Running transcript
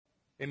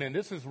Amen.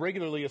 This is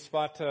regularly a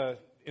spot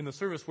in the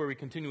service where we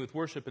continue with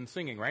worship and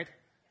singing, right?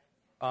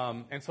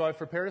 And so I've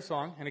prepared a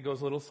song, and it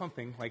goes a little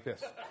something like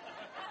this.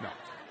 No.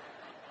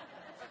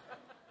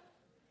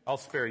 I'll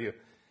spare you.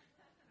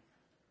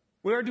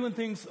 We are doing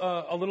things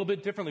a little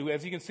bit differently.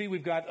 As you can see,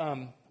 we've got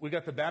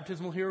the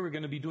baptismal here. We're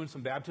going to be doing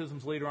some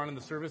baptisms later on in the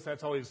service.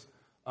 That's always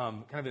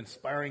kind of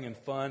inspiring and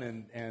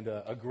fun and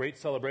a great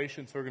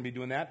celebration, so we're going to be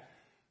doing that.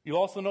 You'll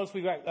also notice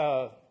we've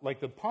got like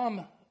the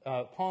palm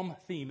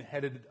theme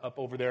headed up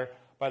over there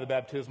by the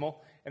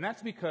baptismal, and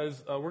that's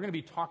because we're going to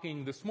be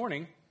talking this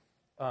morning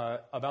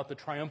about the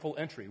triumphal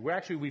entry.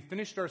 We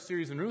finished our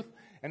series in Ruth,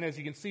 and as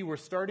you can see, we're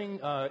starting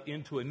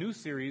into a new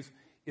series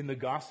in the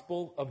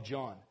Gospel of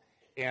John.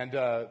 And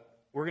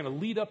we're going to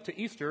lead up to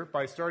Easter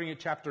by starting at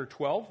chapter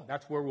 12.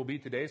 That's where we'll be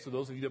today. So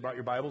those of you that brought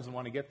your Bibles and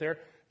want to get there,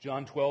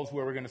 John 12 is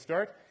where we're going to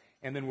start.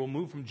 And then we'll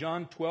move from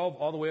John 12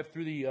 all the way up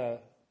through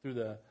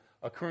the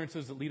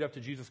occurrences that lead up to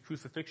Jesus'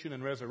 crucifixion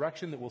and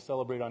resurrection that we'll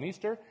celebrate on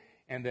Easter.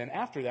 And then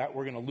after that,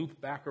 we're going to loop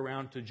back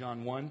around to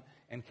John 1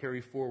 and carry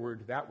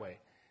forward that way.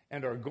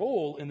 And our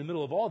goal in the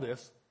middle of all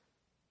this,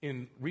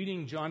 in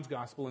reading John's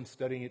Gospel and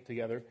studying it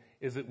together,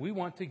 is that we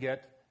want to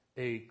get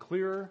a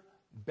clearer,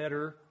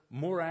 better,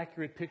 more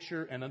accurate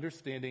picture and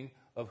understanding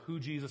of who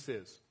Jesus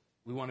is.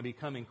 We want to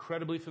become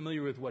incredibly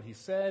familiar with what he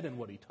said and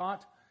what he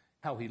taught,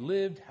 how he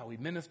lived, how he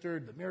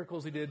ministered, the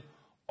miracles he did,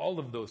 all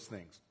of those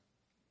things.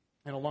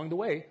 And along the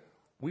way,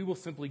 we will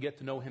simply get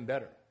to know him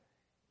better.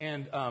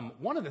 And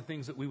one of the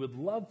things that we would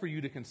love for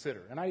you to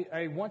consider, and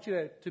I want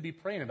you to be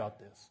praying about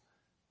this,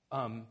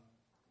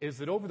 is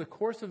that over the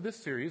course of this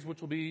series, which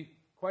will be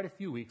quite a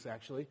few weeks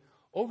actually,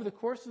 over the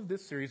course of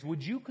this series,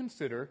 would you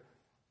consider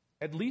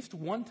at least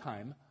one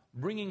time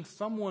bringing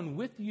someone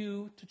with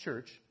you to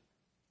church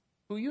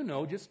who you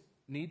know just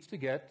needs to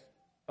get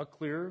a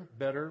clearer,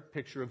 better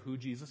picture of who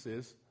Jesus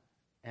is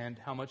and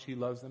how much he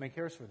loves them and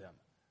cares for them.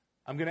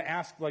 I'm going to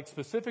ask, like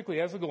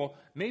specifically as a goal,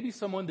 maybe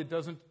someone that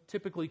doesn't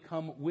typically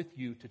come with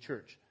you to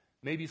church.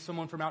 Maybe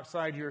someone from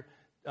outside your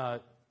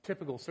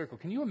typical circle.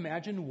 Can you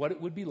imagine what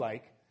it would be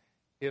like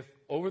if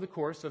over the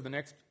course of the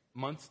next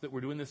months that we're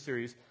doing this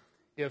series,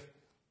 if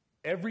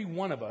every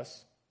one of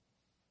us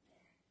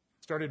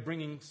started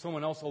bringing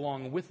someone else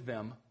along with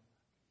them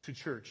to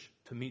church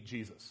to meet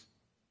Jesus?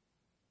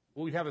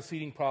 Well, we'd have a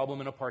seating problem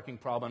and a parking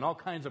problem and all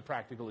kinds of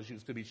practical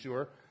issues, to be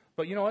sure.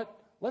 But you know what?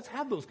 Let's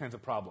have those kinds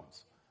of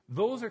problems.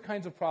 Those are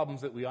kinds of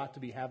problems that we ought to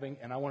be having,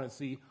 and I want to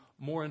see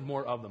more and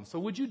more of them. So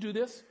would you do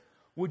this?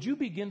 Would you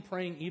begin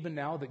praying even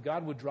now that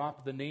God would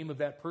drop the name of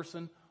that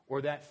person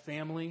or that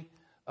family,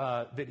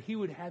 that he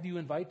would have you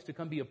invite to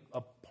come be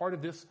a part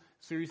of this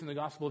series in the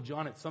Gospel of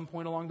John at some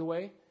point along the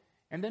way?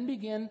 And then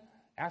begin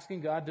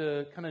asking God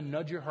to kind of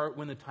nudge your heart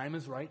when the time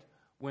is right,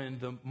 when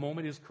the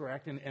moment is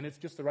correct, and it's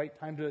just the right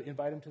time to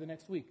invite him to the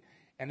next week.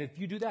 And if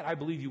you do that, I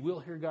believe you will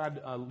hear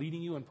God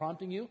leading you and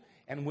prompting you.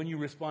 And when you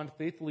respond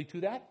faithfully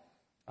to that,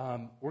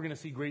 we're going to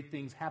see great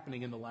things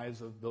happening in the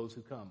lives of those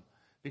who come.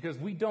 Because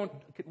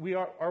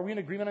are we in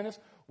agreement on this?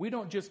 We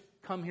don't just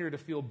come here to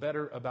feel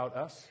better about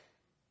us.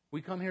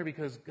 We come here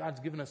because God's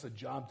given us a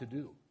job to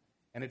do.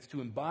 And it's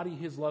to embody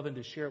his love and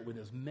to share it with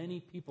as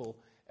many people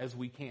as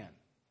we can.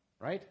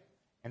 Right?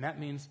 And that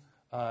means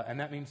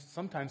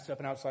sometimes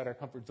stepping outside our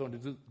comfort zone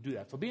to do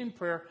that. So be in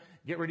prayer,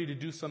 get ready to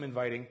do some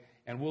inviting,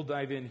 and we'll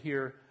dive in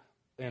here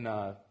in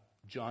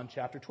John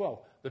chapter 12.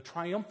 The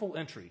triumphal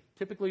entry.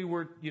 Typically,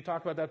 you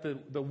talk about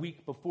that the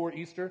week before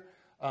Easter,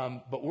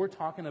 but we're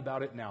talking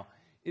about it now.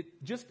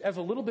 Just as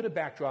a little bit of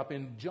backdrop,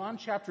 in John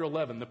chapter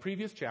 11, the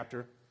previous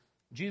chapter,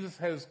 Jesus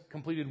has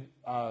completed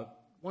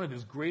one of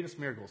his greatest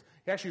miracles.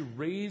 He actually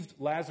raised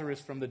Lazarus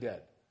from the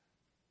dead.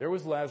 There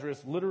was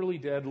Lazarus, literally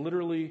dead,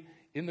 literally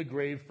in the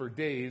grave for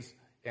days,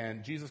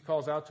 and Jesus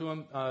calls out to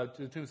him, to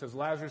the tomb, and says,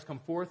 "Lazarus, come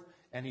forth,"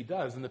 and he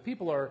does. And the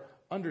people are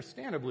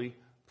understandably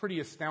pretty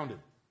astounded.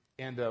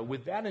 And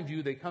with that in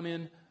view, they come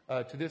in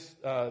to this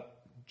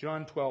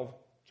John 12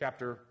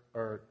 chapter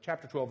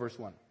 12, verse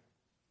 1.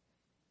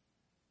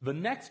 The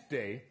next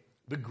day,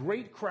 the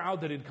great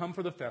crowd that had come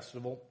for the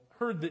festival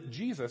heard that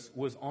Jesus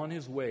was on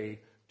his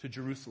way to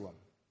Jerusalem.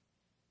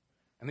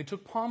 And they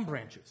took palm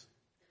branches,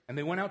 and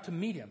they went out to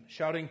meet him,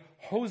 shouting,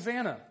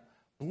 "Hosanna!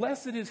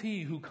 Blessed is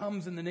he who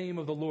comes in the name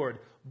of the Lord.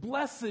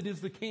 Blessed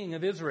is the King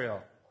of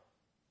Israel."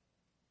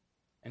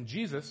 And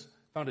Jesus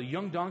found a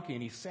young donkey,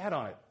 and he sat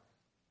on it.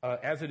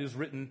 As it is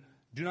written,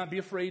 "Do not be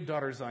afraid,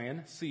 daughter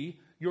Zion. See,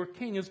 your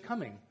king is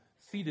coming,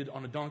 seated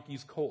on a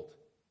donkey's colt."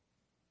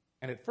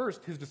 And at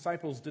first, his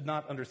disciples did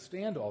not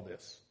understand all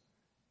this.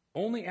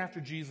 Only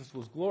after Jesus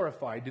was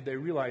glorified did they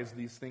realize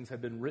these things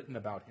had been written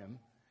about him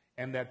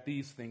and that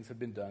these things had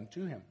been done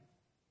to him.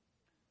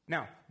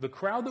 Now, the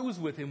crowd that was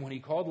with him when he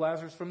called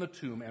Lazarus from the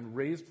tomb and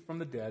raised him from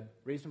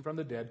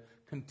the dead,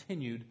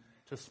 continued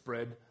to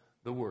spread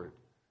the word.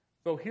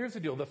 So here's the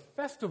deal. The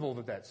festival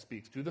that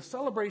speaks to, the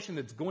celebration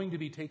that's going to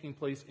be taking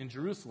place in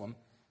Jerusalem,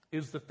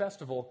 is the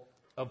festival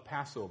of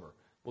Passover.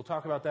 We'll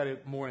talk about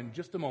that more in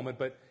just a moment,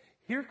 but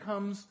here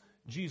comes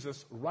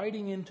Jesus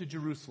riding into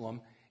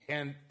Jerusalem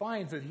and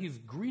finds that he's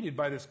greeted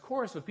by this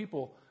chorus of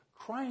people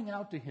crying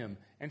out to him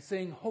and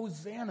saying,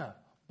 Hosanna,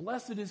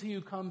 blessed is he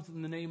who comes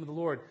in the name of the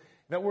Lord.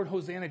 That word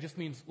Hosanna just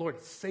means,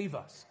 Lord, save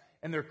us.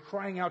 And they're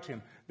crying out to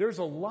him. There's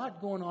a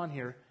lot going on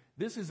here.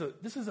 This is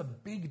a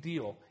big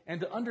deal.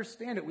 And to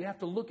understand it, we have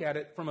to look at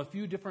it from a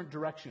few different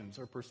directions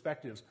or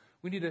perspectives.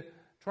 We need to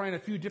try in a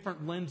few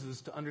different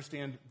lenses to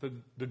understand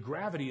the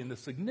gravity and the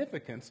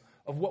significance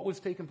of what was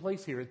taking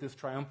place here at this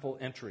triumphal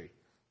entry.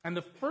 And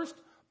the first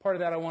part of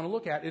that I want to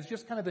look at is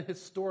just kind of the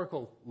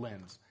historical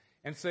lens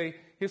and say,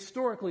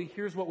 historically,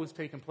 here's what was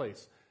taking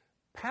place.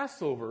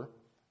 Passover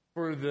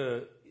for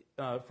the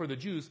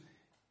Jews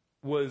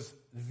was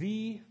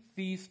the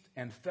feast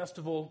and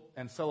festival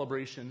and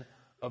celebration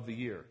of the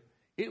year.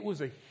 It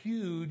was a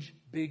huge,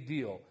 big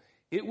deal.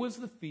 It was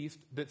the feast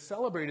that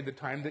celebrated the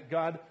time that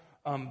God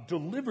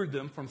delivered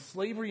them from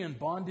slavery and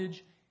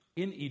bondage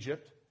in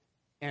Egypt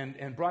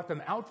and brought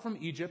them out from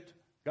Egypt,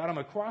 got them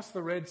across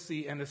the Red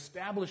Sea, and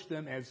established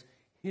them as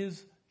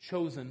his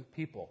chosen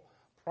people.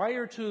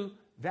 Prior to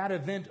that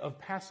event of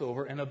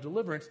Passover and of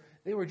deliverance,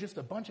 they were just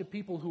a bunch of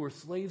people who were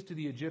slaves to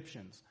the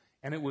Egyptians.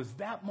 And it was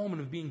that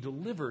moment of being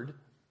delivered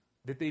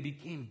that they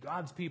became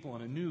God's people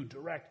in a new,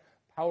 direct,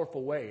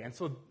 powerful way. And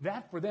so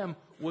that for them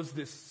was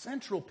this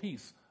central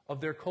piece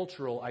of their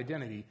cultural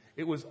identity.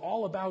 It was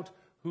all about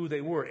who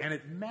they were, and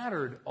it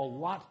mattered a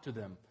lot to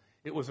them.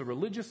 It was a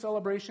religious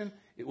celebration.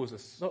 It was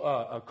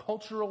a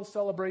cultural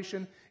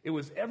celebration. It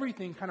was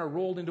everything kind of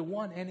rolled into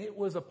one, and it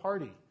was a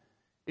party.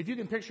 If you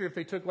can picture if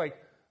they took like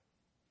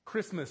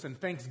Christmas and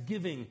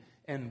Thanksgiving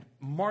and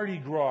Mardi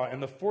Gras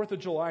and the 4th of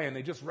July, and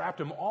they just wrapped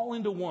them all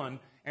into one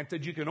and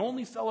said you can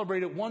only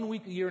celebrate it 1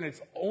 week a year, and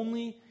it's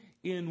only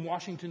in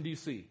Washington,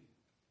 D.C.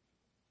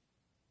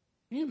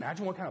 Can you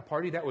imagine what kind of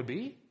party that would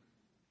be?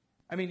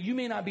 I mean, you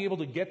may not be able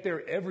to get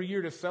there every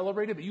year to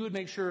celebrate it, but you would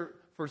make sure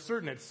for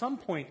certain at some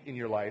point in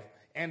your life,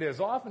 and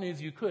as often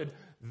as you could,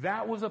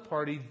 that was a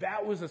party,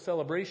 that was a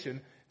celebration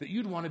that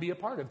you'd want to be a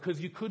part of because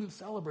you couldn't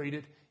celebrate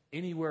it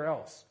anywhere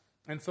else.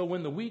 And so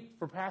when the week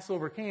for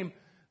Passover came,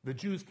 the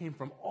Jews came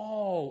from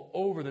all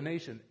over the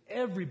nation.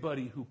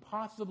 Everybody who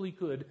possibly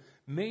could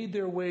made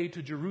their way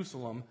to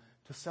Jerusalem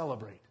to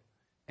celebrate.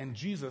 And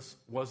Jesus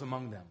was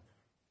among them.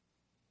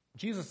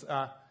 Jesus,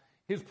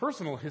 his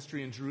personal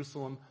history in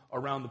Jerusalem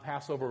around the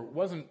Passover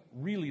wasn't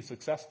really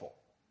successful.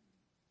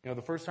 You know,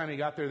 the first time he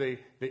got there,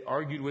 they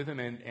argued with him,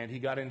 and he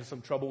got into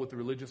some trouble with the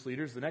religious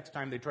leaders. The next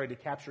time, they tried to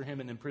capture him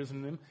and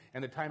imprison him.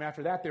 And the time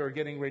after that, they were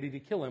getting ready to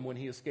kill him when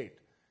he escaped.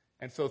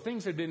 And so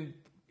things had been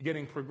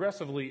getting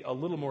progressively a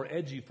little more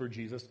edgy for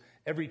Jesus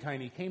every time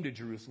he came to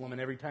Jerusalem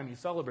and every time he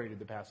celebrated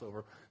the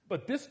Passover.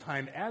 But this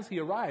time, as he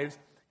arrives,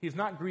 he's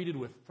not greeted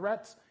with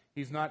threats.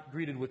 He's not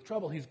greeted with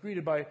trouble. He's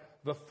greeted by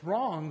the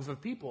throngs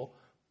of people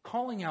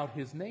calling out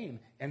his name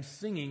and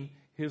singing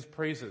his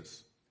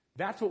praises.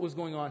 That's what was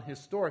going on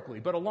historically.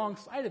 But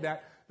alongside of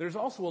that, there's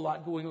also a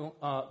lot going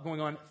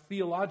on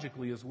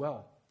theologically as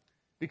well.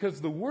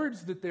 Because the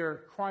words that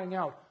they're crying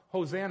out,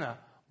 Hosanna,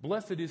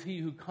 blessed is he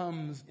who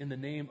comes in the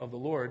name of the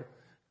Lord,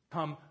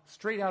 come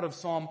straight out of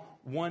Psalm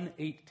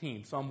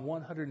 118, Psalm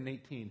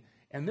 118.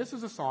 And this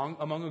is a song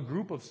among a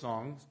group of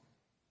songs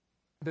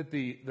that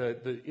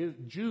the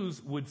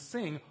Jews would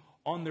sing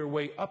on their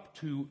way up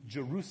to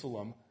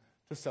Jerusalem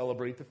to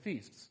celebrate the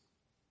feasts.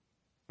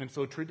 And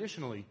so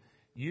traditionally,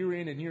 year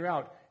in and year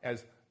out,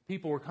 as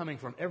people were coming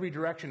from every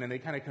direction and they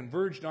kind of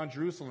converged on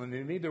Jerusalem and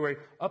they made their way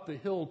up the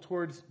hill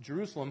towards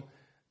Jerusalem,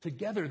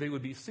 together they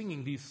would be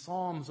singing these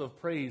psalms of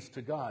praise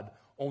to God.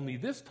 Only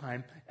this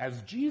time,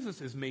 as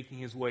Jesus is making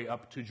his way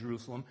up to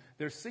Jerusalem,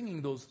 they're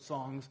singing those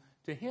songs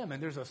to him.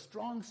 And there's a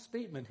strong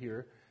statement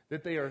here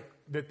that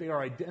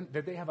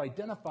they have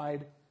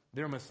identified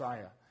their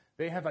Messiah.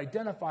 They have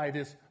identified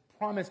this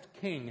promised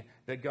king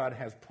that God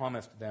has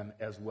promised them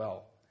as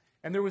well.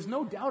 And there was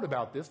no doubt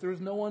about this. There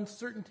was no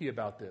uncertainty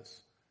about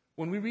this.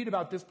 When we read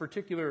about this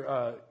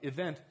particular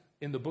event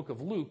in the book of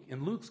Luke,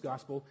 in Luke's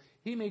gospel,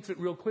 he makes it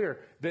real clear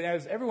that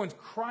as everyone's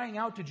crying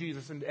out to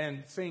Jesus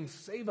and saying,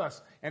 save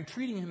us, and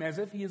treating him as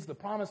if he is the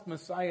promised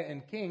Messiah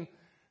and king,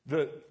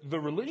 the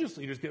religious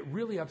leaders get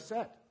really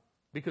upset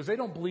because they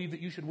don't believe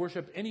that you should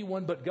worship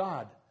anyone but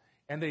God.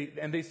 And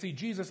they see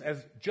Jesus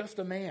as just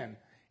a man.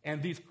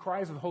 And these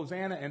cries of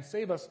Hosanna and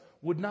save us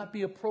would not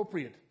be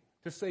appropriate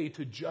to say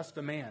to just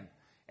a man.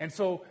 And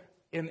so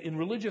in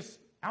religious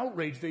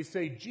outrage, they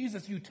say,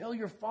 Jesus, you tell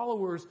your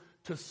followers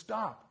to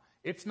stop.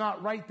 It's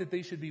not right that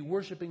they should be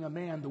worshiping a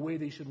man the way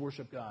they should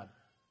worship God.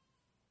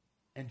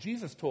 And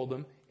Jesus told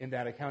them in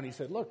that account, he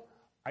said, look,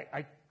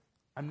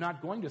 I'm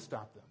not going to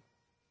stop them.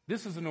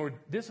 This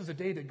is a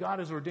day that God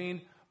has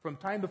ordained from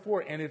time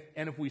before. And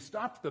if we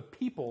stopped the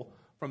people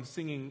from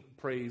singing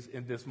praise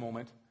in this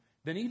moment,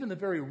 then even the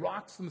very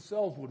rocks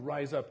themselves would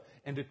rise up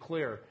and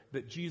declare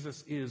that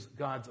Jesus is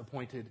God's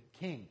appointed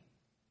king.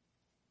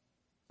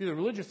 See, the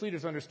religious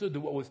leaders understood that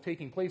what was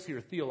taking place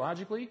here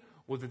theologically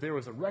was that there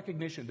was a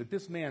recognition that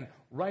this man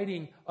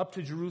riding up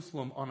to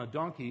Jerusalem on a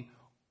donkey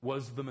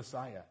was the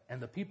Messiah.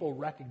 And the people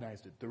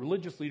recognized it. The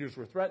religious leaders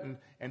were threatened,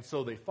 and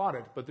so they fought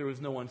it, but there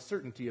was no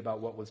uncertainty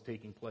about what was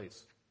taking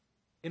place.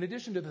 In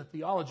addition to the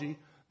theology,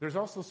 there's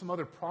also some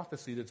other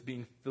prophecy that's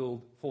being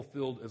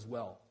fulfilled as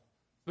well.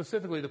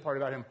 Specifically, the part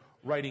about him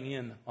riding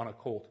in on a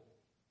colt.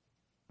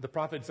 The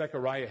prophet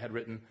Zechariah had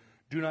written,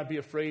 "Do not be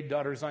afraid,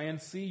 daughter Zion.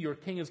 See, your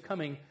king is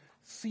coming,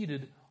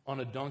 seated on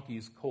a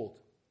donkey's colt."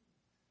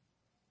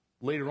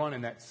 Later on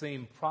in that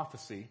same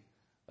prophecy,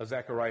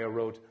 Zechariah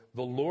wrote,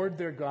 "The Lord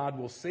their God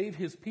will save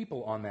his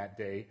people on that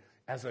day,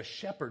 as a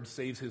shepherd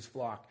saves his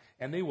flock,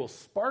 and they will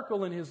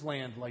sparkle in his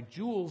land like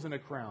jewels in a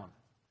crown."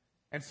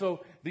 And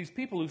so these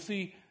people who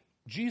see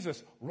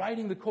Jesus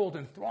riding the colt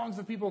and throngs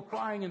of people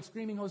crying and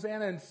screaming,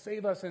 "Hosanna," and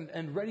 "Save us,"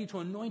 and ready to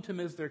anoint him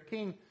as their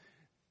king,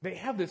 they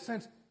have this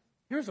sense,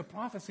 here's a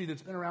prophecy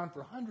that's been around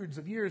for hundreds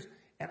of years,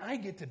 and I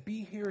get to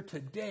be here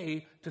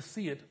today to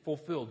see it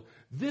fulfilled.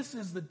 This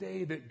is the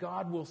day that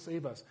God will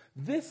save us.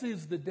 This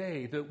is the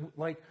day that,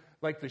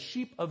 like the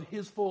sheep of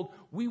his fold,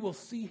 we will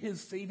see his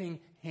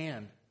saving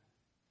hand.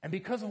 And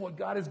because of what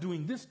God is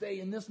doing this day,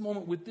 in this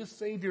moment, with this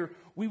Savior,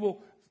 we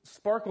will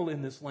sparkle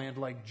in this land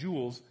like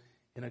jewels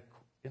in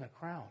a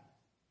crown.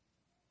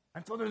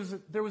 And so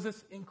there was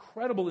this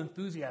incredible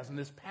enthusiasm,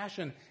 this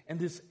passion, and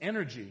this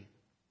energy.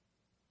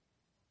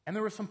 And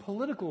there were some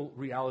political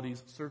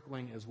realities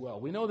circling as well.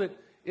 We know that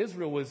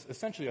Israel was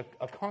essentially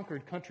a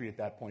conquered country at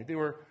that point. They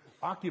were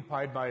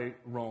occupied by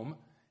Rome,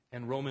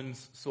 and Roman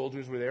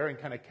soldiers were there and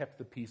kind of kept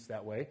the peace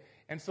that way.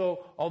 And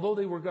so, although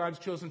they were God's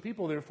chosen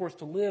people, they were forced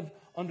to live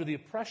under the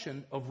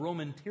oppression of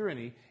Roman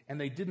tyranny, and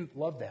they didn't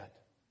love that.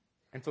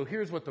 And so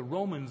here's what the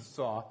Romans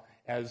saw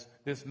as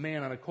this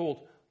man on a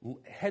colt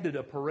headed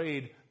a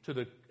parade to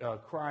the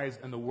cries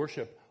and the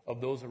worship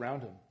of those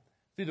around him.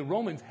 See, the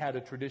Romans had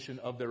a tradition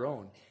of their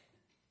own.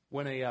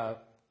 When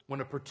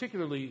a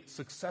particularly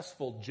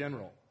successful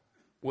general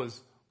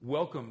was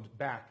welcomed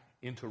back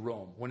into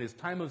Rome, when his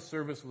time of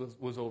service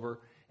was over,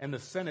 and the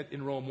Senate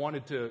in Rome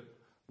wanted to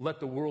let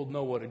the world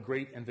know what a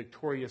great and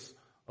victorious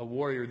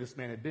warrior this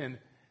man had been,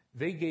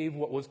 they gave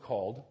what was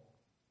called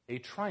a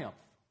triumph.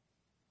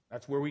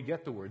 That's where we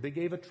get the word. They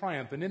gave a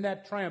triumph, and in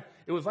that triumph,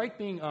 it was like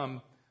being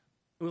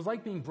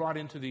brought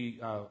into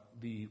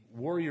the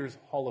Warriors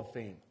Hall of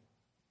Fame.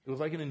 It was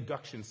like an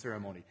induction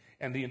ceremony,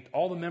 and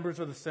all the members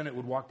of the Senate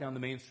would walk down the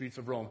main streets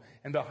of Rome,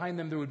 and behind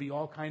them there would be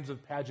all kinds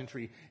of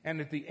pageantry.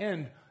 And at the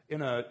end,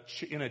 in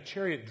a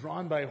chariot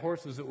drawn by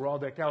horses that were all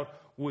decked out,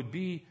 would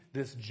be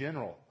this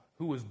general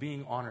who was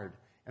being honored,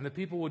 and the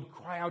people would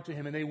cry out to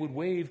him, and they would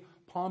wave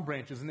palm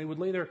branches, and they would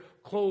lay their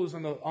clothes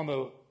on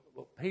the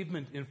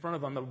pavement in front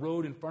of them, on the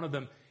road in front of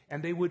them,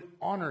 and they would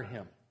honor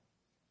him.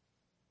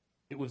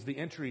 It was the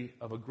entry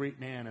of a great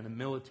man and a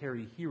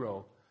military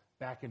hero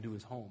back into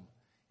his home.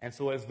 And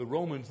so as the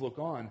Romans look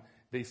on,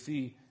 they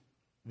see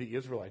the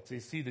Israelites, they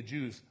see the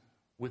Jews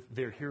with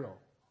their hero,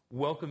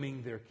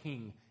 welcoming their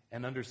king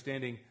and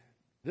understanding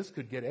this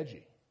could get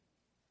edgy.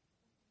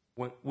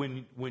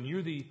 When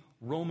you're the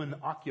Roman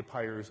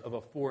occupiers of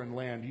a foreign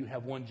land, you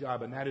have one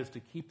job, and that is to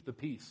keep the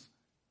peace.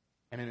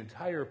 And an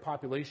entire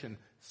population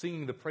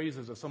singing the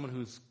praises of someone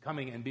who's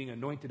coming and being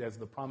anointed as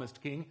the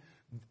promised king,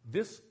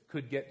 this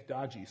could get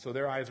dodgy. So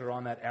their eyes are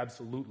on that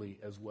absolutely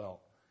as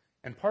well.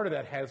 And part of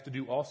that has to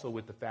do also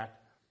with the fact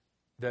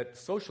that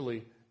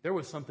socially there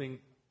was something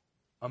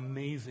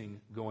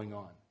amazing going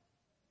on.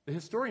 The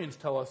historians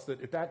tell us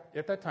that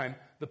at that time,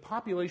 the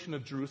population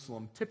of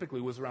Jerusalem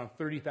typically was around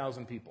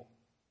 30,000 people.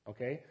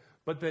 Okay?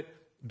 But that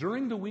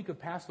during the week of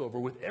Passover,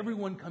 with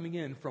everyone coming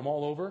in from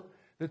all over,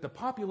 that the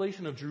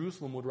population of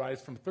Jerusalem would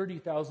rise from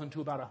 30,000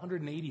 to about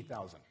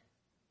 180,000. I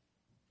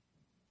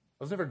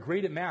was never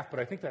great at math, but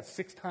I think that's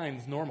 6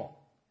 times normal,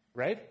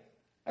 right?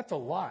 That's a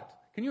lot.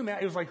 Can you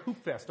imagine? It was like Hoop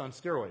Fest on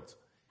steroids.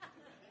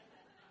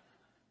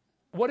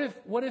 What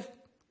if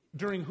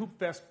during Hoop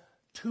Fest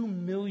 2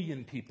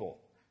 million people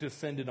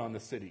descended on the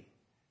city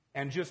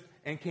and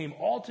came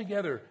all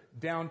together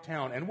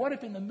downtown? And what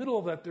if in the middle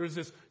of that there's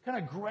this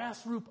kind of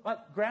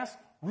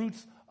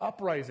grassroots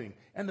uprising,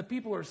 and the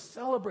people are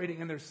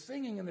celebrating and they're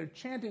singing and they're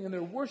chanting and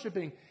they're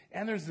worshiping,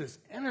 and there's this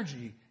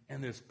energy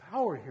and this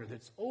power here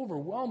that's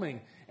overwhelming,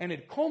 and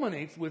it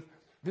culminates with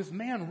this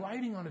man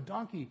riding on a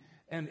donkey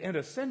and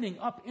ascending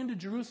up into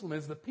Jerusalem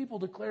as the people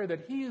declare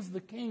that he is the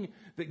king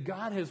that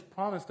God has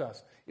promised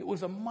us. It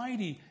was a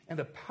mighty and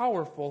a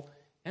powerful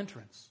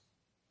entrance.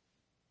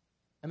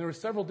 And there were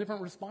several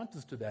different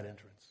responses to that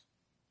entrance.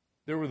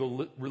 There were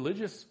the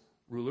religious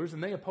rulers,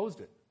 and they opposed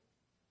it.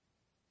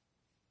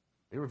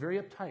 They were very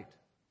uptight.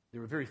 They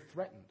were very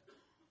threatened.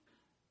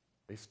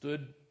 They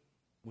stood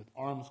with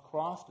arms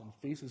crossed and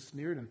faces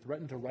smeared and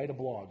threatened to write a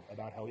blog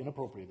about how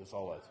inappropriate this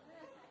all was.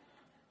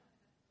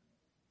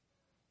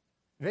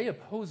 They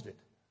opposed it.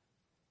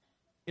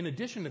 In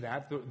addition to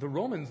that, the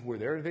Romans were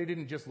there. They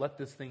didn't just let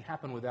this thing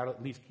happen without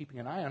at least keeping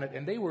an eye on it.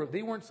 And they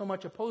weren't so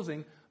much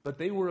opposing, but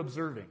they were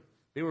observing.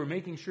 They were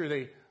making sure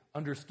they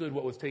understood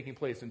what was taking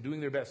place and doing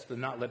their best to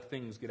not let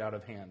things get out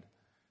of hand.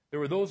 There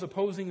were those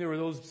opposing, there were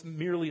those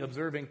merely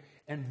observing,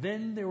 and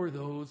then there were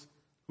those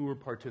who were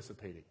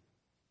participating.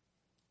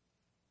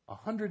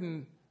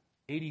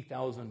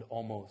 180,000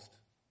 almost,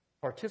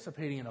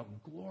 participating in a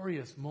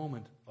glorious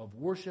moment of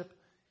worship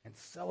and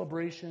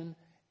celebration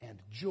and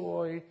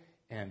joy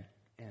and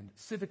and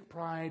civic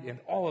pride and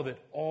all of it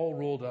all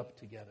rolled up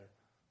together.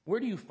 Where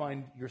do you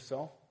find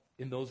yourself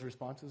in those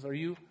responses? Are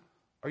you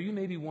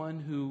maybe one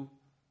who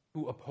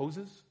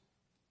opposes?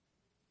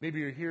 Maybe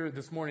you're here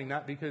this morning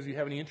not because you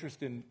have any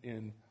interest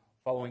in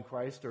following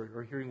Christ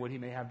or hearing what he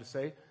may have to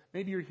say.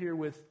 Maybe you're here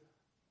with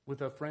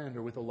a friend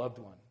or with a loved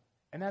one.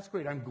 And that's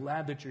great. I'm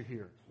glad that you're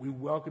here. We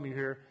welcome you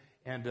here.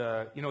 And,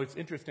 it's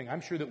interesting.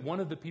 I'm sure that one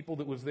of the people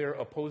that was there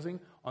opposing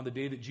on the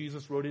day that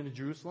Jesus rode into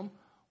Jerusalem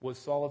was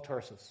Saul of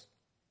Tarsus,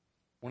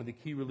 one of the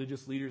key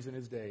religious leaders in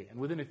his day. And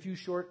within a few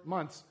short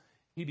months,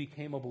 he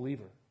became a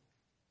believer.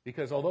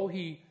 Because although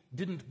he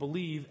didn't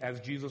believe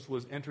as Jesus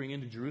was entering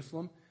into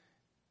Jerusalem,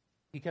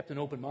 he kept an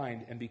open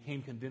mind and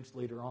became convinced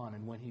later on.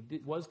 And when he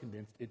was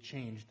convinced, it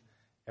changed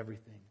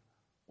everything.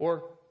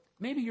 Or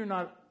maybe you're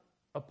not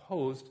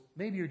opposed.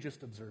 Maybe you're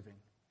just observing.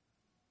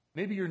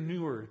 Maybe you're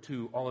newer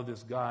to all of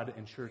this God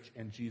and church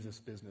and Jesus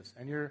business.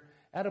 And you're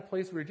at a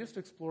place where you're just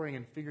exploring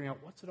and figuring out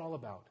what's it all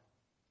about.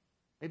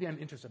 Maybe I'm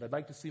interested. I'd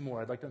like to see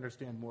more. I'd like to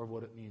understand more of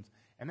what it means.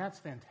 And that's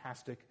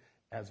fantastic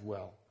as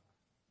well.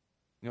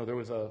 There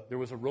was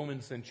a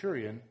Roman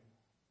centurion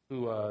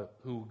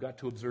who got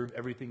to observe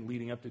everything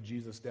leading up to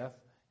Jesus' death.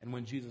 And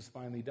when Jesus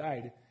finally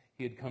died,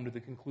 he had come to the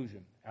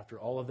conclusion, after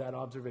all of that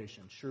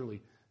observation,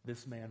 surely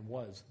this man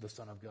was the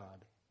Son of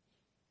God.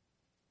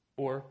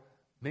 Or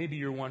maybe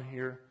you're one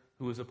here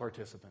who is a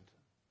participant,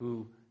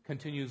 who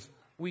continues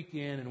week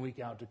in and week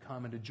out to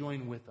come and to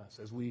join with us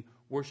as we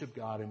worship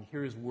God and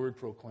hear his word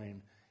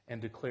proclaimed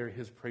and declare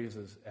his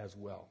praises as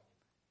well.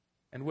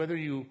 And whether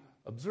you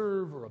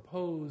observe or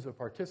oppose or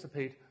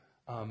participate,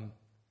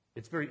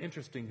 it's very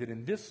interesting that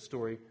in this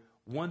story,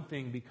 one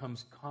thing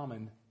becomes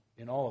common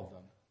in all of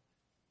them.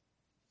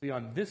 See,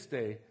 on this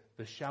day,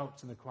 the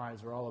shouts and the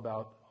cries are all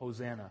about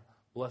Hosanna,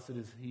 blessed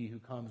is he who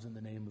comes in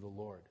the name of the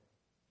Lord.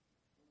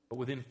 But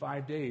within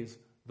 5 days,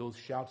 those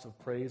shouts of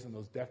praise and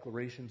those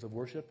declarations of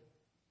worship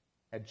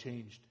had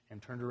changed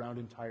and turned around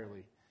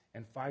entirely.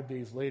 And 5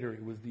 days later,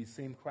 it was these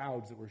same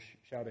crowds that were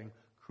shouting,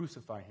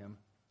 crucify him,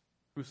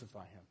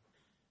 crucify him.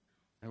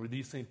 And it were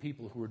these same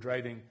people who were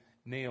driving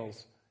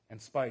nails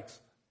and spikes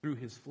through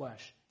his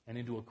flesh and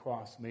into a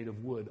cross made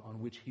of wood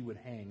on which he would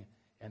hang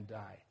and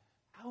die.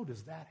 How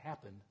does that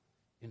happen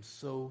in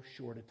so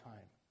short a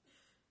time?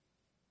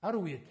 How do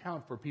we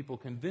account for people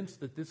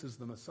convinced that this is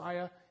the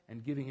Messiah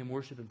and giving him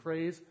worship and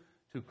praise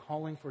to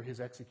calling for his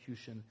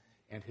execution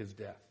and his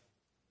death?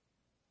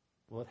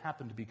 Well, it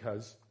happened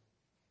because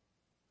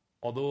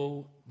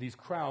although these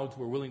crowds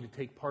were willing to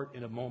take part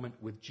in a moment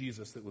with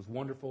Jesus that was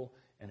wonderful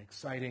and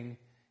exciting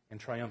and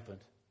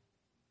triumphant,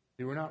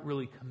 they were not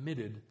really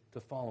committed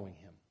to following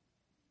him.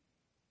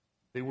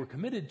 They were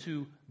committed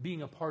to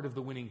being a part of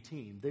the winning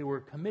team. They were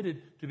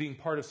committed to being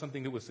part of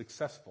something that was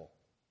successful.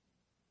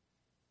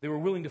 They were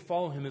willing to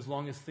follow him as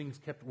long as things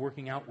kept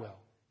working out well.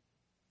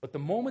 But the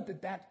moment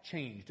that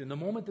changed, and the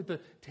moment that the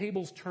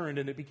tables turned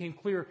and it became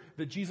clear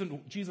that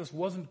Jesus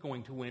wasn't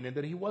going to win and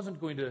that he wasn't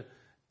going to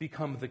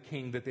become the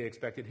king that they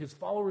expected, his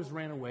followers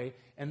ran away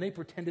and they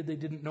pretended they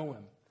didn't know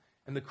him.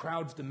 And the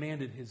crowds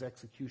demanded his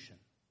execution.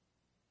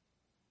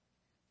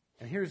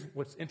 And here's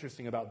what's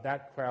interesting about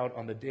that crowd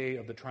on the day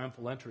of the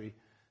triumphal entry,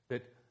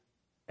 that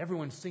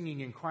everyone's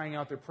singing and crying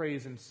out their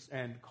praise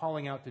and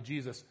calling out to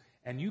Jesus,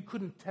 and you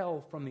couldn't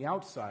tell from the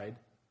outside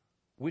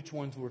which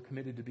ones were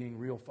committed to being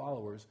real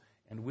followers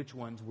and which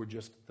ones were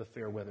just the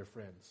fair weather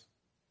friends.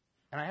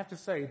 And I have to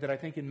say that I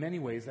think in many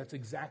ways that's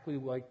exactly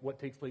like what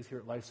takes place here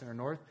at Life Center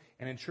North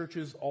and in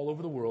churches all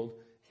over the world,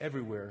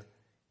 everywhere,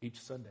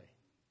 each Sunday.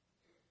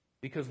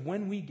 Because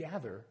when we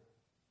gather,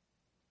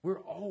 we're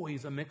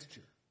always a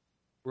mixture.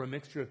 We're a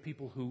mixture of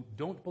people who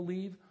don't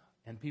believe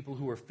and people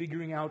who are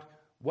figuring out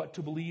what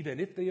to believe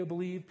and if they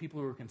believe, people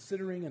who are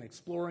considering and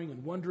exploring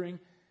and wondering,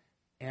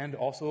 and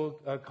also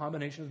a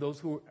combination of those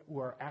who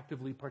are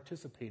actively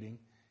participating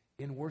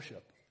in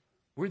worship.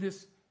 We're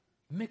this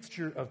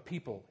mixture of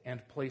people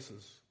and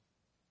places.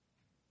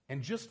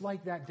 And just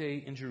like that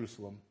day in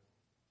Jerusalem,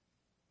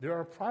 there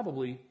are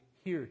probably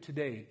here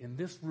today, in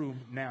this room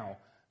now,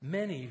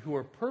 many who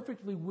are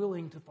perfectly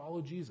willing to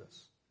follow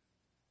Jesus,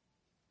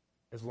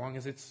 as long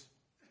as it's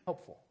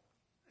helpful,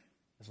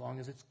 as long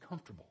as it's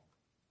comfortable,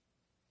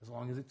 as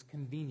long as it's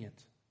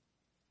convenient.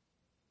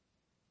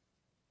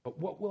 But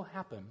what will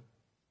happen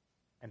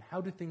and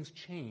how do things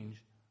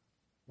change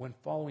when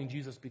following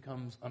Jesus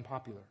becomes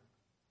unpopular?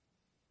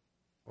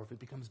 Or if it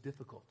becomes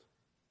difficult?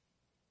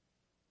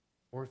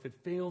 Or if it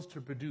fails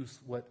to produce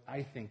what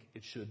I think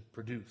it should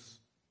produce?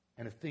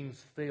 And if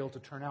things fail to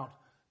turn out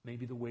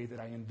maybe the way that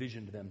I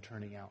envisioned them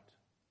turning out?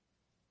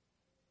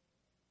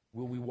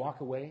 Will we walk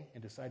away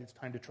and decide it's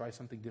time to try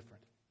something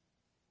different?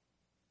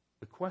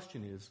 The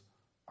question is,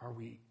 are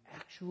we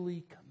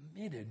actually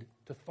committed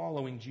to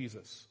following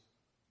Jesus?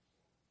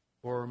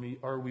 Or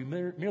are we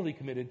merely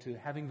committed to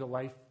having the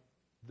life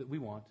that we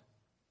want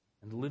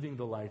and living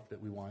the life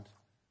that we want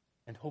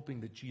and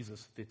hoping that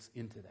Jesus fits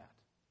into that?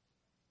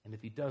 And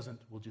if he doesn't,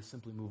 we'll just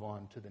simply move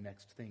on to the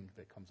next thing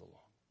that comes along.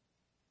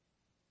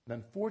 And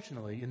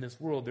unfortunately, in this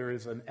world, there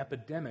is an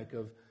epidemic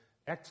of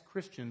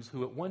ex-Christians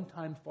who at one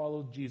time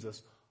followed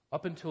Jesus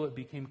up until it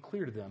became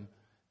clear to them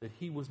that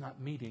he was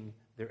not meeting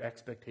their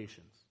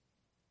expectations.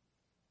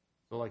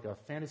 So like a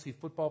fantasy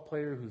football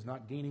player who's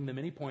not gaining them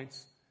any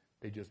points,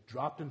 they just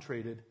dropped and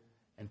traded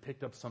and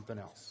picked up something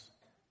else.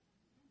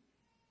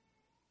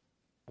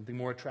 Something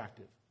more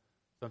attractive.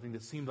 Something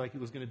that seemed like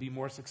it was going to be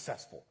more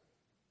successful.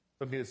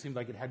 Something that seemed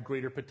like it had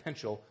greater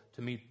potential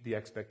to meet the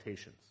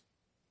expectations.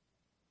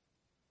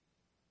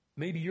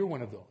 Maybe you're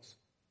one of those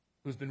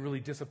who's been really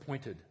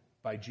disappointed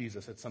by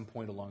Jesus at some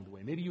point along the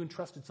way. Maybe you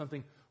entrusted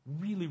something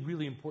really,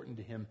 really important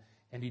to him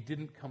and he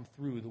didn't come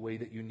through the way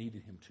that you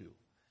needed him to.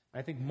 And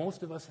I think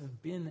most of us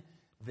have been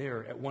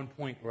there at one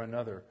point or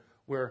another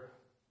where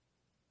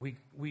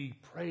we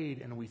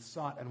prayed and we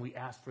sought and we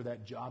asked for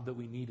that job that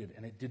we needed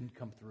and it didn't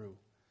come through.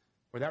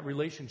 Where that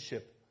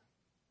relationship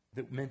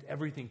that meant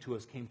everything to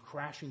us came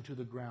crashing to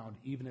the ground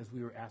even as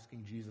we were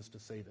asking Jesus to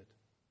save it.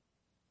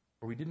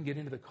 Or we didn't get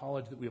into the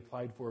college that we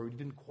applied for, or we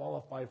didn't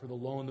qualify for the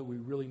loan that we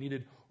really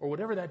needed, or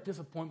whatever that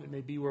disappointment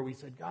may be where we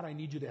said, God, I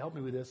need you to help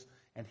me with this,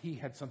 and he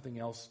had something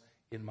else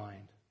in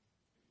mind.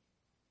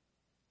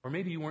 Or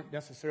maybe you weren't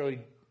necessarily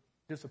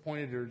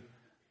disappointed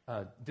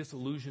or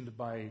disillusioned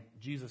by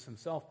Jesus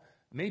himself.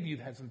 Maybe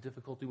you've had some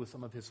difficulty with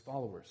some of his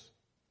followers.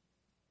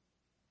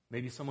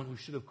 Maybe someone who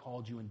should have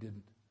called you and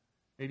didn't.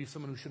 Maybe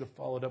someone who should have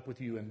followed up with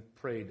you and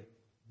prayed,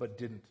 but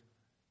didn't.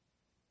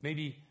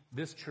 Maybe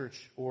this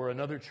church or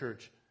another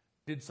church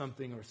did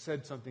something or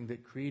said something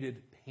that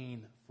created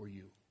pain for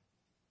you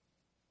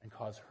and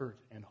caused hurt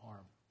and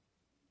harm.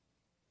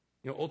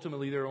 You know,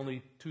 ultimately, there are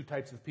only two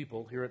types of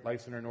people here at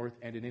Life Center North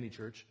and in any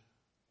church.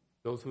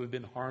 Those who have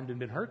been harmed and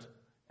been hurt,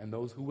 and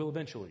those who will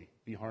eventually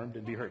be harmed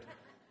and be hurt.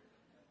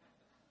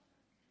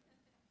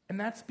 And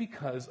that's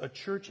because a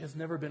church has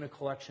never been a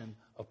collection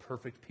of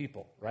perfect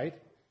people, right?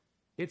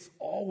 It's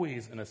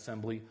always an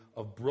assembly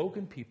of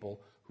broken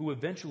people who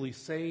eventually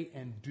say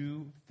and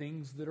do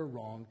things that are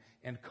wrong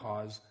and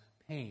cause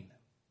pain.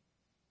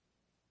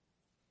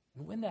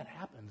 And when that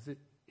happens, it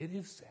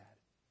is sad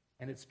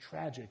and it's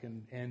tragic,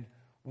 and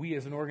we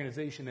as an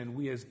organization and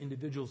we as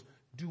individuals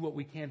do what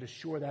we can to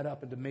shore that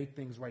up and to make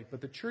things right.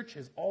 But the church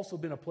has also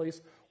been a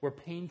place where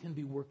pain can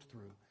be worked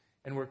through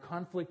and where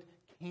conflict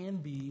can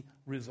be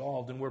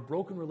resolved and where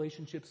broken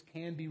relationships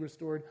can be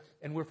restored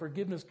and where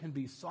forgiveness can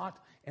be sought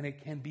and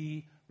it can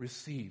be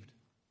received.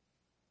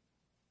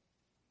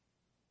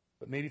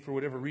 But maybe for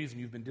whatever reason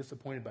you've been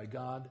disappointed by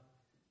God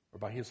or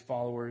by his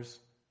followers,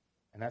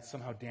 and that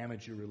somehow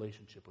damaged your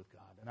relationship with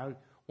God. And I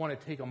want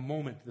to take a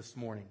moment this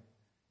morning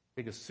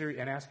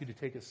and ask you to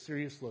take a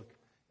serious look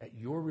at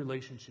your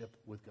relationship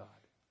with God,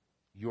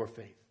 your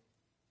faith.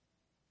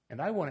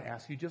 And I want to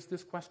ask you just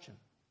this question.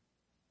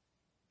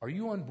 Are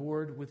you on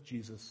board with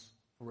Jesus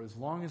for as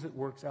long as it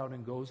works out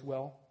and goes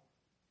well?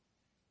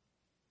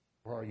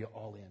 Or are you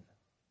all in?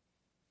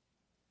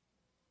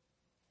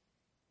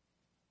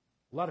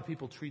 A lot of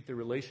people treat their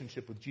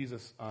relationship with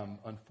Jesus,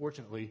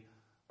 unfortunately,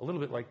 a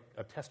little bit like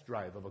a test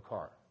drive of a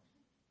car.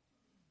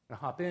 Going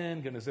to hop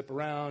in, going to zip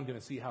around, going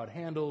to see how it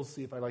handles,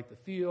 see if I like the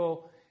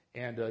feel,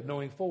 and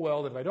knowing full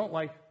well that if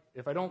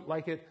I don't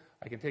like it,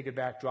 I can take it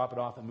back, drop it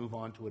off, and move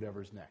on to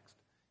whatever's next.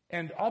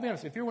 And I'll be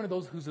honest, if you're one of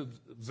those who's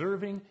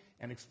observing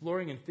and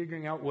exploring and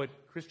figuring out what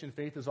Christian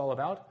faith is all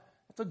about,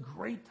 it's a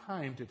great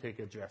time to take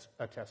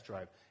a test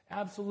drive.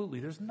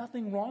 Absolutely. There's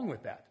nothing wrong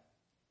with that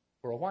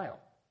for a while.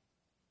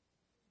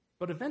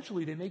 But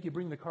eventually they make you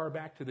bring the car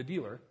back to the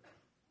dealer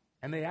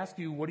and they ask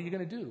you, what are you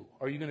going to do?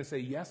 Are you going to say,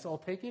 yes, I'll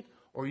take it?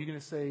 Or are you going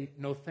to say,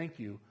 no, thank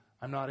you,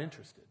 I'm not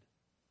interested?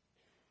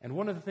 And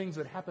one of the things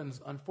that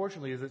happens,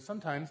 unfortunately, is that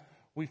sometimes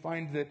we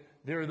find that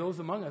there are those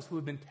among us who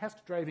have been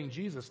test driving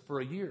Jesus for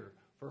a year,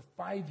 for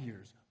 5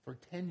 years, for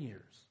 10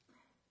 years.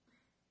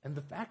 And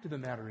the fact of the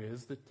matter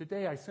is that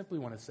today I simply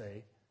want to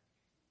say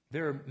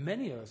there are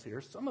many of us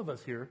here, some of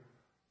us here,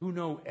 who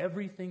know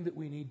everything that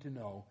we need to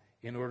know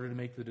in order to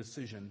make the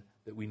decision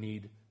that we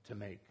need to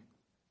make.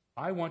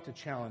 I want to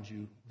challenge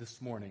you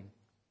this morning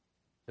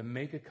to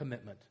make a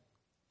commitment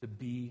to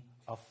be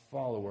a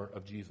follower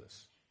of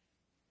Jesus.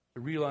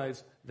 To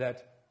realize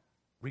that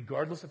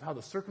regardless of how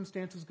the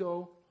circumstances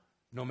go,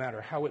 no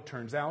matter how it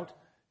turns out,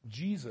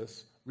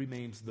 Jesus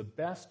remains the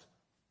best,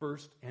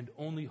 first, and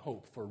only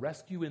hope for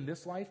rescue in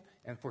this life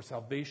and for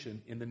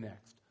salvation in the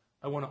next.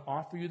 I want to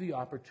offer you the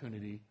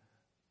opportunity,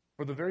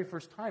 for the very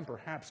first time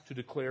perhaps, to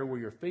declare where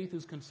your faith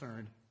is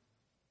concerned,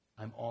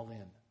 I'm all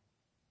in.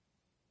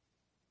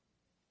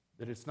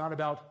 That it's not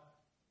about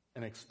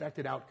an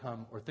expected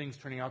outcome or things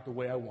turning out the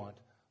way I want,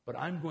 but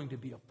I'm going to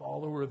be a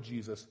follower of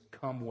Jesus,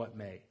 come what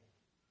may.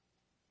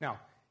 Now,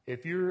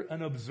 if you're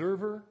an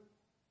observer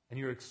and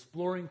you're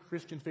exploring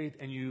Christian faith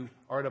and you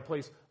are at a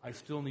place, I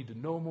still need to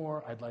know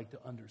more, I'd like to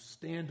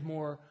understand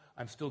more,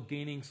 I'm still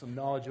gaining some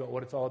knowledge about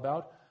what it's all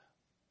about,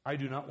 I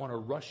do not want to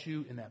rush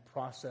you in that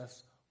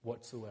process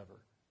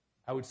whatsoever.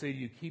 I would say to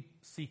you, keep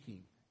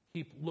seeking,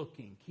 keep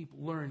looking, keep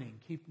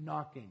learning, keep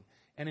knocking,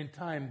 and in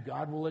time,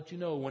 God will let you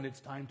know when it's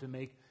time to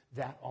make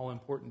that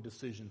all-important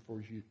decision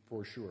for you,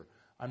 for sure.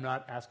 I'm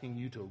not asking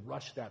you to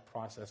rush that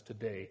process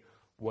today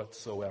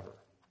whatsoever.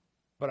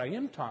 But I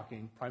am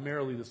talking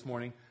primarily this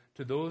morning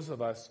to those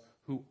of us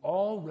who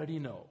already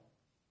know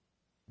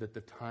that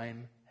the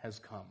time has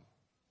come.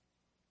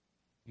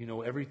 You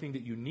know everything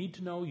that you need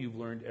to know. You've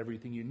learned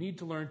everything you need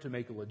to learn to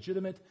make a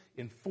legitimate,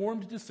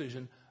 informed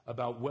decision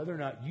about whether or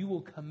not you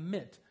will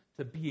commit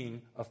to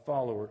being a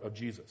follower of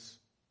Jesus.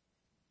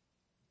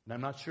 And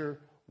I'm not sure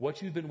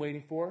what you've been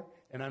waiting for,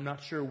 and I'm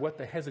not sure what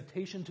the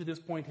hesitation to this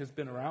point has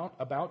been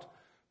about,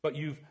 but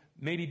you've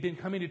maybe been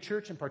coming to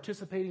church and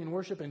participating in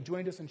worship and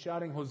joined us in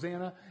shouting,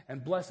 Hosanna,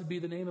 and blessed be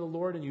the name of the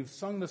Lord, and you've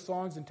sung the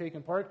songs and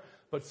taken part,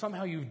 but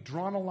somehow you've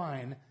drawn a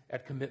line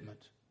at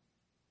commitment.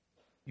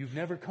 You've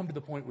never come to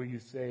the point where you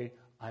say,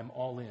 I'm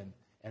all in,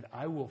 and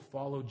I will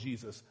follow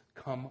Jesus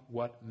come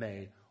what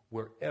may,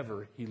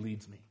 wherever he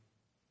leads me.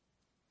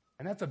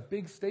 And that's a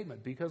big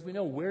statement, because we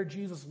know where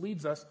Jesus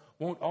leads us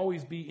won't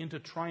always be into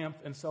triumph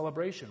and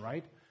celebration,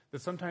 right?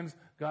 That sometimes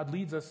God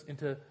leads us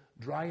into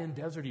dry and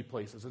deserty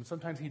places, and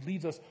sometimes he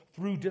leads us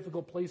through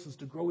difficult places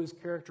to grow his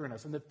character in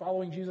us, and that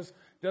following Jesus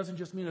doesn't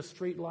just mean a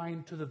straight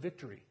line to the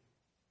victory,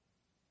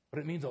 but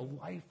it means a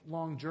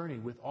lifelong journey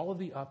with all of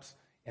the ups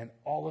and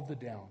all of the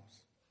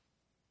downs.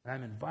 And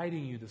I'm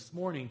inviting you this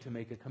morning to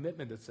make a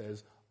commitment that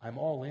says, I'm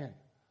all in.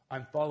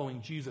 I'm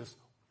following Jesus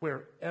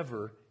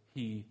wherever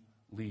he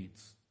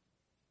leads.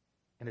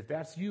 And if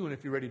that's you, and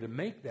if you're ready to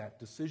make that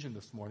decision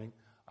this morning,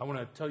 I want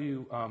to tell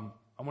you,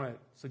 I want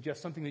to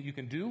suggest something that you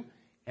can do,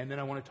 and then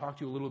I want to talk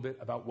to you a little bit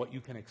about what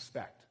you can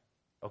expect.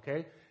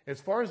 Okay?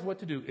 As far as what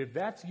to do, if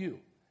that's you,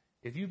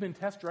 if you've been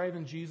test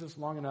driving Jesus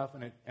long enough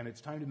and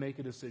it's time to make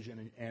a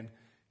decision, and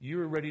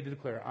you're ready to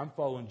declare, I'm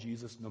following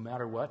Jesus no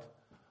matter what,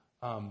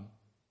 I'm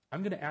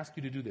going to ask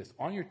you to do this.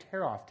 On your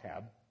tear-off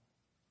tab,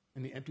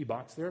 in the empty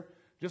box there,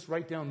 just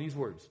write down these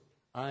words,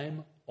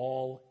 I'm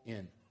all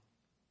in.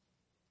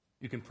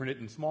 You can print it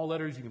in small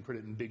letters, you can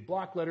print it in big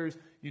block letters,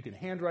 you can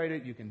handwrite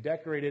it, you can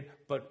decorate it,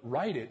 but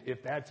write it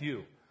if that's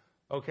you,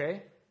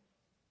 okay?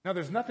 Now,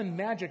 there's nothing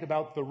magic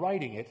about the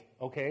writing it,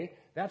 okay?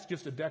 That's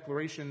just a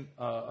declaration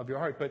of your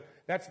heart, but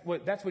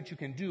that's what you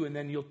can do, and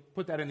then you'll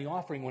put that in the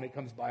offering when it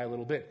comes by a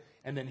little bit.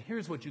 And then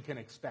here's what you can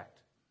expect.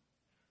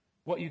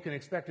 What you can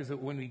expect is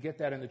that when we get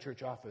that in the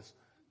church office,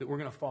 that we're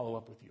going to follow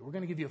up with you. We're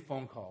going to give you a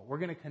phone call. We're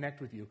going to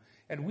connect with you.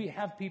 And we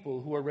have people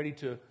who are ready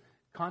to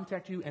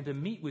contact you and to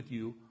meet with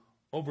you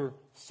over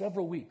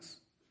several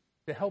weeks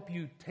to help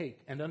you take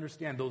and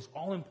understand those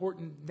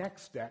all-important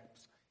next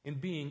steps in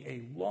being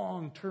a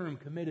long-term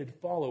committed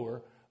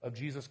follower of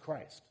Jesus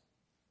Christ.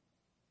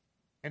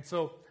 And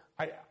so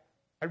I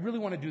really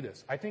want to do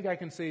this. I think I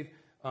can save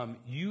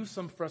you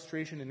some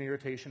frustration and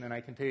irritation, and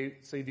I can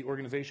save the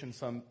organization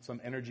some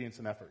energy and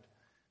some effort.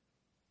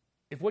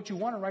 If what you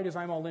want to write is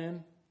I'm all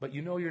in, but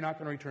you know you're not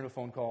going to return a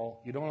phone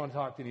call, you don't want to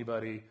talk to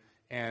anybody,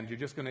 and you're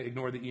just going to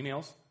ignore the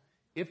emails,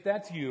 if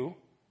that's you,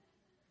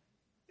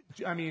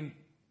 I mean,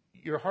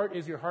 your heart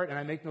is your heart, and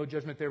I make no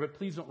judgment there, but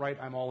please don't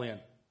write I'm all in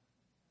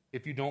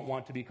if you don't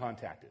want to be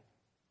contacted.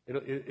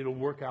 It'll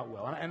work out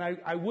well. And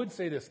I would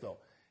say this, though,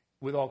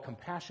 with all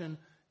compassion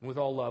and with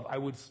all love, I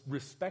would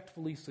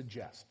respectfully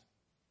suggest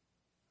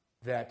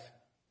that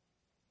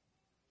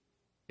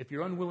if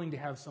you're unwilling to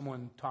have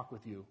someone talk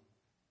with you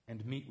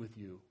and meet with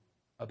you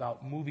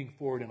about moving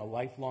forward in a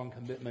lifelong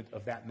commitment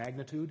of that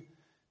magnitude,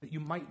 that you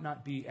might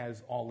not be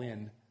as all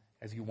in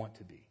as you want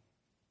to be.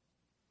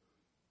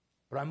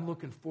 But I'm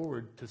looking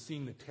forward to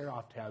seeing the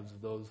tear-off tabs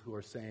of those who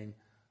are saying,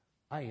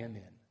 I am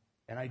in,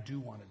 and I do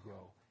want to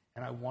grow,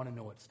 and I want to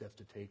know what steps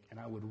to take, and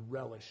I would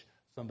relish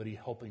somebody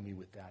helping me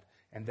with that.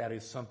 And that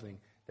is something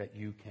that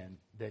you can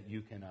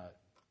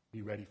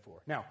be ready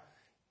for. Now,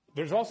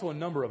 there's also a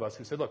number of us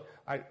who said, look,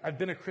 I've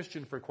been a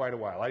Christian for quite a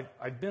while.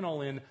 I've been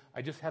all in.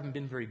 I just haven't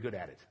been very good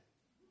at it.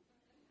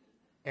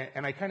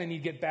 And I kind of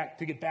need to get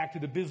back to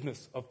the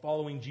business of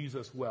following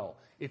Jesus well.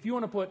 If you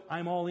want to put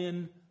I'm all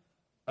in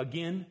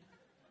again,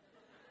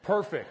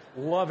 perfect.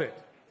 Love it.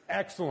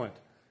 Excellent.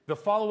 The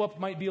follow-up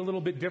might be a little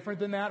bit different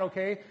than that,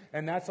 okay?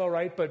 And that's all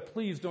right, but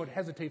please don't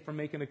hesitate from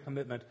making a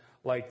commitment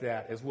like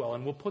that as well.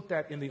 And we'll put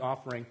that in the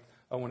offering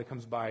when it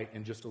comes by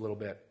in just a little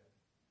bit.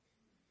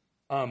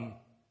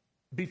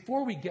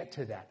 Before we get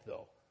to that,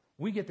 though,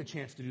 we get the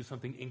chance to do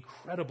something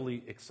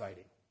incredibly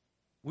exciting.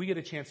 We get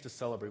a chance to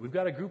celebrate. We've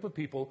got a group of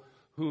people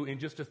who, in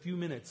just a few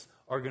minutes,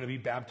 are going to be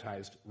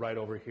baptized right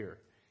over here.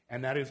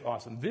 And that is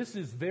awesome. This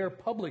is their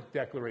public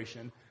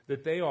declaration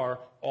that they are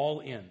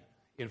all in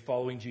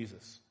following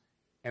Jesus.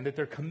 And that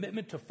their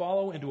commitment to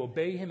follow and to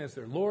obey him as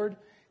their Lord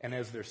and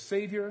as their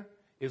Savior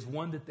is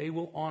one that they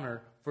will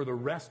honor for the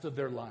rest of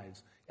their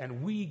lives.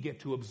 And we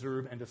get to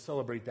observe and to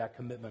celebrate that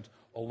commitment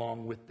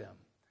along with them.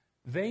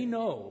 They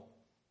know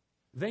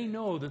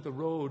that the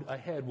road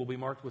ahead will be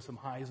marked with some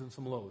highs and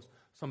some lows,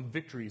 some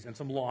victories and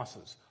some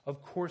losses.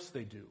 Of course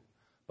they do.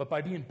 But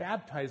by being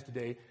baptized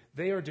today,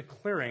 they are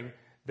declaring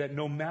that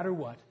no matter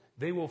what,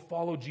 they will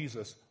follow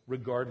Jesus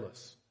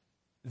regardless.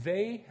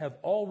 They have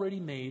already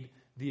made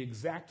the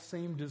exact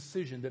same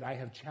decision that I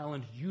have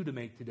challenged you to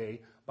make today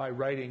by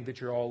writing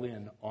that you're all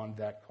in on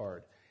that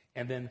card.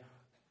 And then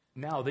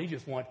now they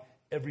just want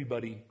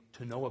everybody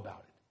to know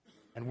about it.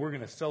 And we're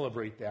going to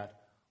celebrate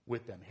that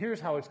with them. Here's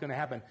how it's going to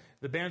happen.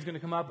 The band's going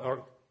to come up,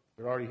 or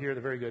They're already here.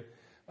 They're very good.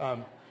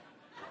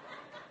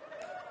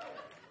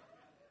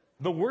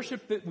 The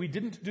worship that we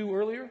didn't do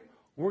earlier,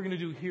 we're going to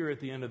do here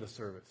at the end of the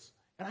service.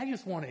 And I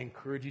just want to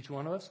encourage each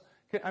one of us.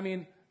 I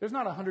mean, there's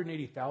not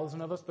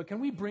 180,000 of us, but can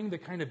we bring the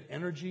kind of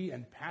energy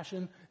and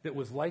passion that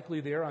was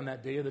likely there on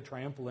that day of the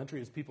triumphal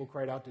entry as people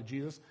cried out to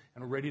Jesus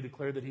and were ready to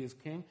declare that he is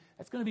king?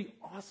 That's going to be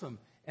awesome.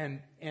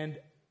 And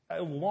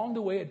along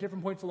the way, at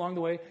different points along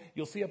the way,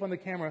 you'll see up on the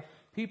camera,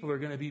 people are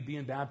going to be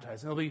being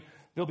baptized. And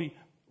they'll be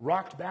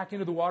rocked back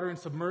into the water and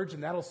submerged,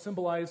 and that'll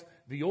symbolize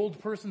the old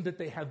person that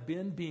they have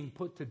been being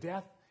put to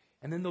death.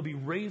 And then they'll be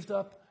raised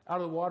up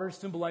out of the water,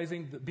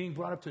 symbolizing being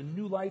brought up to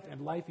new life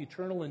and life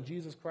eternal in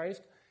Jesus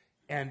Christ.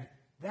 And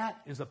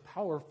that is a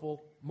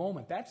powerful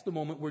moment. That's the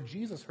moment where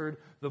Jesus heard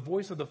the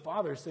voice of the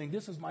Father saying,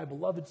 "This is my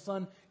beloved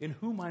Son in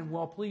whom I'm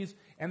well pleased."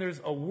 And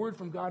there's a word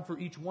from God for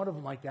each one of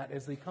them like that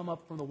as they come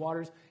up from the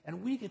waters.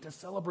 And we get to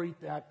celebrate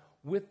that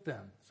with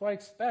them. So I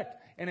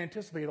expect and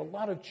anticipate a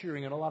lot of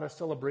cheering and a lot of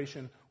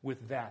celebration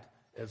with that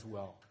as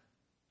well.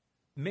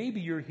 Maybe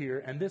you're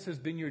here and this has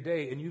been your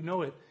day and you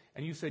know it.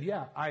 And you said,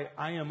 "Yeah,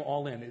 I am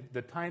all in.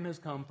 The time has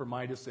come for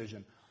my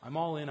decision. I'm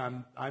all in.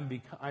 I'm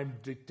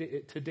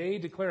today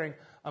declaring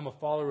I'm a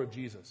follower of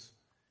Jesus."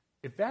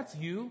 If that's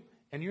you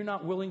and you're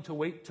not willing to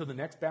wait till the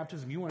next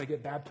baptism, you want to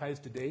get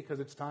baptized today because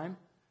it's time,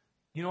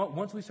 you know what?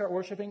 Once we start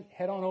worshiping,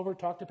 head on over,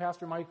 talk to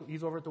Pastor Mike.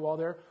 He's over at the wall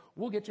there.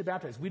 We'll get you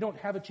baptized. We don't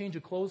have a change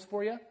of clothes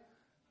for you.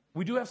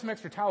 We do have some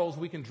extra towels.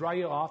 We can dry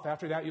you off.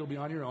 After that, you'll be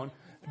on your own.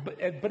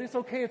 But it's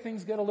okay if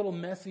things get a little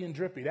messy and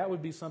drippy. That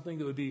would be something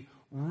that would be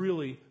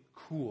really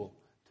cool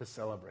to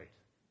celebrate.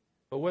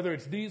 But whether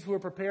it's these who are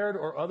prepared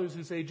or others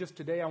who say, "Just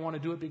today I want to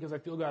do it because I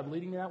feel God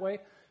leading me that way,"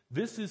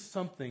 this is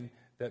something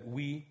that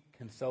we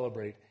can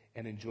celebrate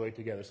and enjoy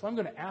together. So I'm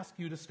going to ask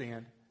you to stand,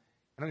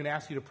 and I'm going to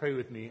ask you to pray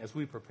with me as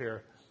we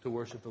prepare to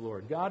worship the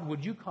Lord. God,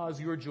 would you cause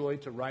your joy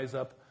to rise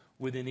up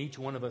within each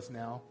one of us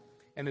now?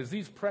 And as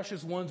these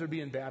precious ones are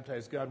being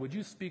baptized, God, would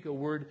you speak a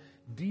word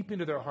deep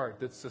into their heart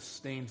that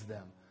sustains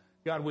them?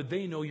 God, would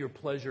they know your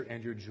pleasure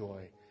and your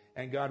joy?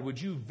 And God, would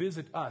you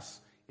visit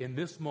us in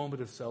this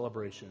moment of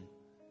celebration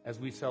as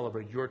we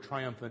celebrate your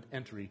triumphant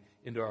entry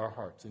into our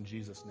hearts. In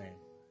Jesus' name,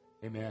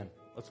 amen.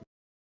 Let's